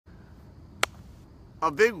A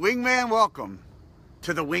big wingman welcome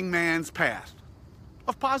to the wingman's path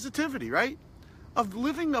of positivity, right? Of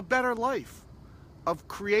living a better life, of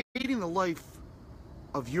creating the life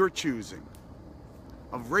of your choosing,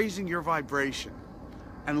 of raising your vibration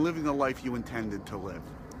and living the life you intended to live.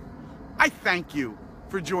 I thank you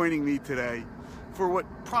for joining me today for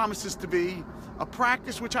what promises to be a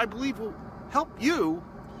practice which I believe will help you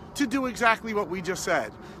to do exactly what we just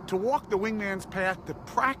said, to walk the wingman's path, to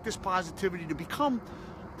practice positivity,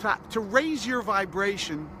 to raise your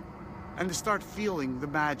vibration and to start feeling the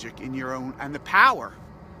magic in your own and the power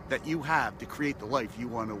that you have to create the life you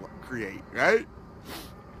want to create, right?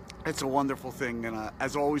 It's a wonderful thing, and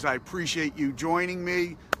as always, I appreciate you joining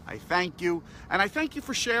me. I thank you, and I thank you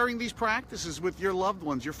for sharing these practices with your loved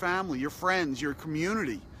ones, your family, your friends, your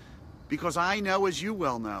community, because I know, as you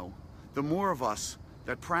well know, the more of us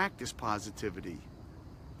that practice positivity,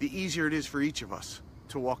 the easier it is for each of us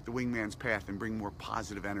to walk the wingman's path and bring more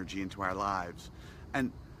positive energy into our lives.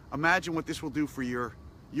 And imagine what this will do for your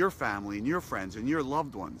family and your friends and your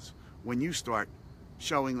loved ones when you start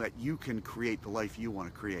showing that you can create the life you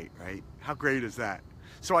want to create, right? How great is that?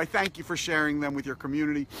 So I thank you for sharing them with your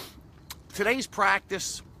community. Today's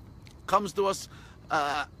practice comes to us,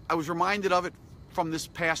 I was reminded of it from this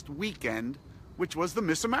past weekend, which was the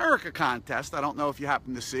Miss America contest. I don't know if you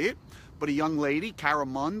happen to see it, but a young lady, Cara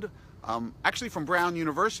Mund, actually from Brown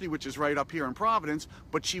University, which is right up here in Providence,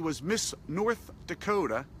 but she was Miss North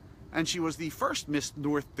Dakota, and she was the first Miss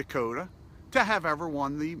North Dakota to have ever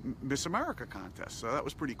won the Miss America contest. So that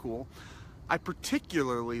was pretty cool. I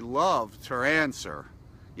particularly loved her answer.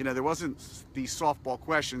 You know, there wasn't these softball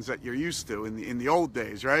questions that you're used to in the old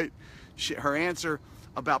days, right? Her answer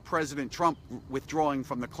about President Trump withdrawing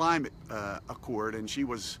from the climate accord, and she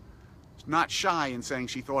was not shy in saying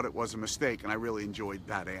she thought it was a mistake, and I really enjoyed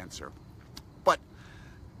that answer. But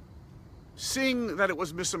seeing that it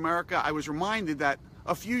was Miss America, I was reminded that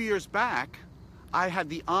a few years back, I had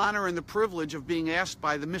the honor and the privilege of being asked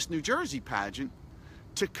by the Miss New Jersey pageant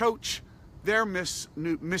to coach their Miss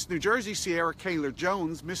New Jersey, Sierra Kaler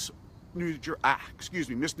Jones, Miss New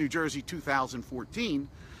Jersey 2014,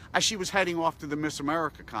 as she was heading off to the Miss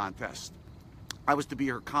America contest. I was to be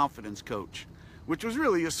her confidence coach, which was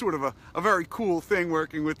really a sort of a very cool thing,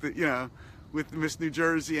 working with with Miss New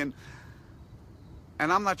Jersey, and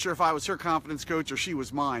I'm not sure if I was her confidence coach or she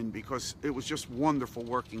was mine, because it was just wonderful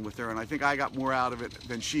working with her, and I think I got more out of it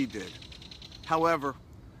than she did. However,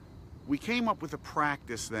 we came up with a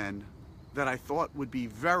practice then that I thought would be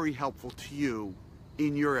very helpful to you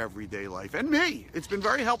in your everyday life, and me. It's been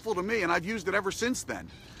very helpful to me, and I've used it ever since then.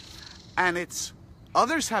 And it's,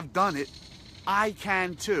 others have done it, I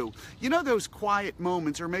can too. You know those quiet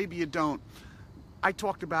moments, or maybe you don't. I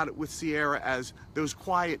talked about it with Sierra as those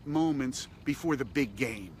quiet moments before the big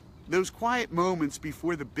game. Those quiet moments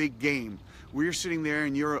before the big game, where you're sitting there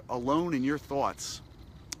and you're alone in your thoughts.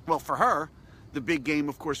 Well, for her, the big game,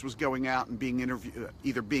 of course, was going out and being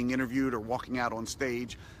either being interviewed or walking out on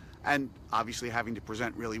stage, and obviously having to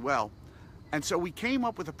present really well. And so we came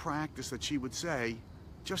up with a practice that she would say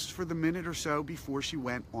just for the minute or so before she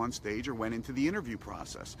went on stage or went into the interview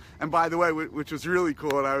process. And by the way, which was really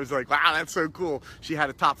cool, and I was like, wow, that's so cool. She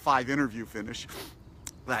had a top 5 interview finish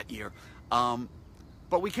that year.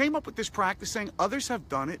 But we came up with this practice saying, others have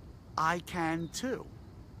done it, I can too.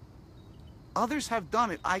 Others have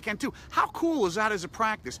done it, I can too. How cool is that as a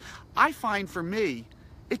practice? I find for me,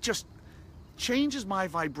 it just changes my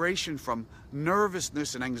vibration from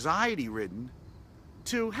nervousness and anxiety ridden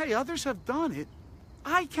to, hey, others have done it,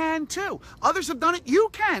 I can too. Others have done it, you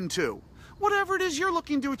can too. Whatever it is you're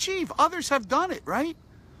looking to achieve, others have done it, right?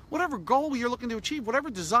 Whatever goal you're looking to achieve, whatever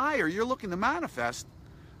desire you're looking to manifest,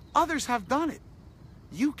 others have done it.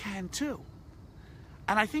 You can too.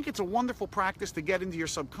 And I think it's a wonderful practice to get into your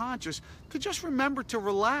subconscious, to just remember to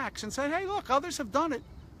relax and say, hey, look, others have done it,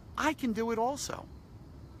 I can do it also.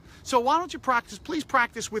 So why don't you practice, please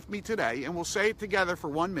practice with me today, and we'll say it together for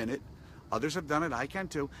 1 minute. Others have done it, I can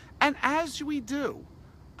too. And as we do,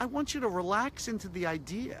 I want you to relax into the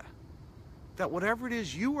idea that whatever it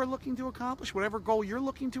is you are looking to accomplish, whatever goal you're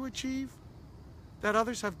looking to achieve, that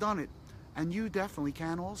others have done it, and you definitely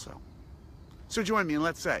can also. So join me and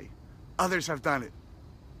let's say, others have done it,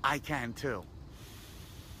 I can too.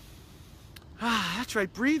 That's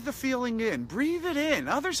right, breathe the feeling in, breathe it in.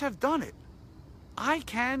 Others have done it, I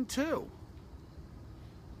can too.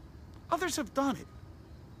 Others have done it,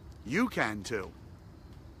 you can too.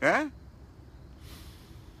 Eh?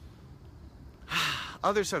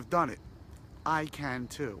 Others have done it, I can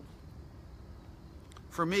too.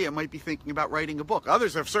 For me, it might be thinking about writing a book.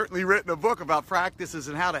 Others have certainly written a book about practices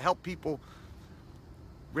and how to help people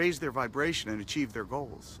raise their vibration and achieve their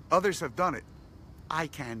goals. Others have done it. I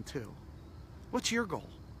can too. What's your goal?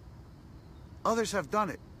 Others have done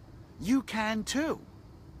it. You can too.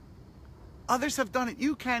 Others have done it.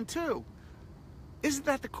 You can too. Isn't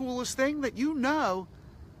that the coolest thing? That you know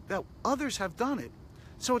that others have done it.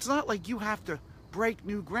 So it's not like you have to break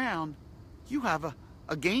new ground. You have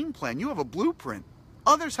a game plan. You have a blueprint.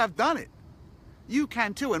 Others have done it. You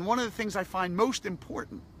can too. And one of the things I find most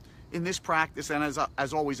important in this practice, and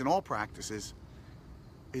as always in all practices,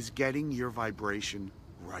 is getting your vibration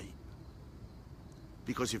right.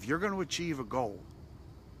 Because if you're going to achieve a goal,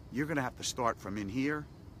 you're going to have to start from in here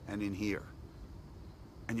and in here.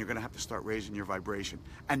 And you're going to have to start raising your vibration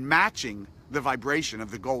and matching the vibration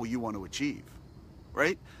of the goal you want to achieve,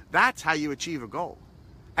 right? That's how you achieve a goal.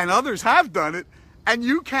 And others have done it, and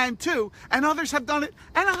you can too. And others have done it,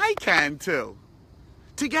 and I can too.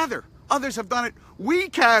 Together, others have done it. We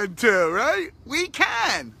can too, right? We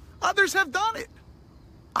can. Others have done it.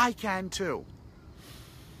 I can too.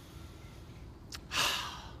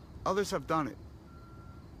 Others have done it.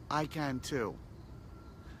 I can too.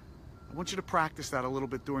 I want you to practice that a little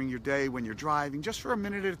bit during your day when you're driving, just for a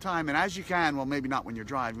minute at a time. And as you can, well, maybe not when you're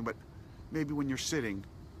driving, but maybe when you're sitting,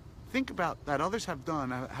 think about that others have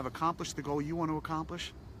done, have accomplished the goal you want to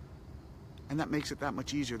accomplish. And that makes it that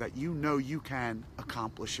much easier that you know you can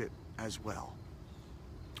accomplish it as well.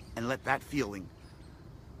 And let that feeling,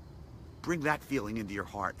 bring that feeling into your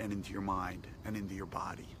heart and into your mind and into your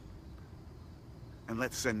body. And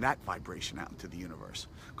let's send that vibration out into the universe.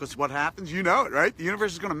 Because what happens, you know it, right? The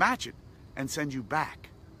universe is going to match it and send you back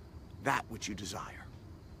that which you desire.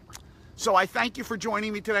 So I thank you for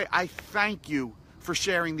joining me today. I thank you for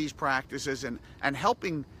sharing these practices and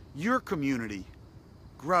helping your community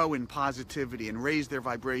grow in positivity and raise their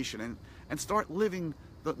vibration and start living,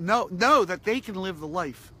 know that they can live the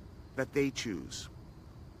life that they choose.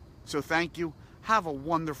 So thank you. Have a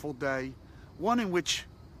wonderful day. One in which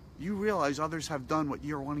you realize others have done what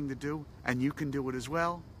you're wanting to do, and you can do it as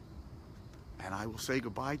well. And I will say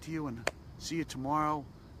goodbye to you and see you tomorrow.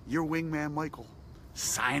 Your wingman, Michael,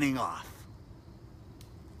 signing off.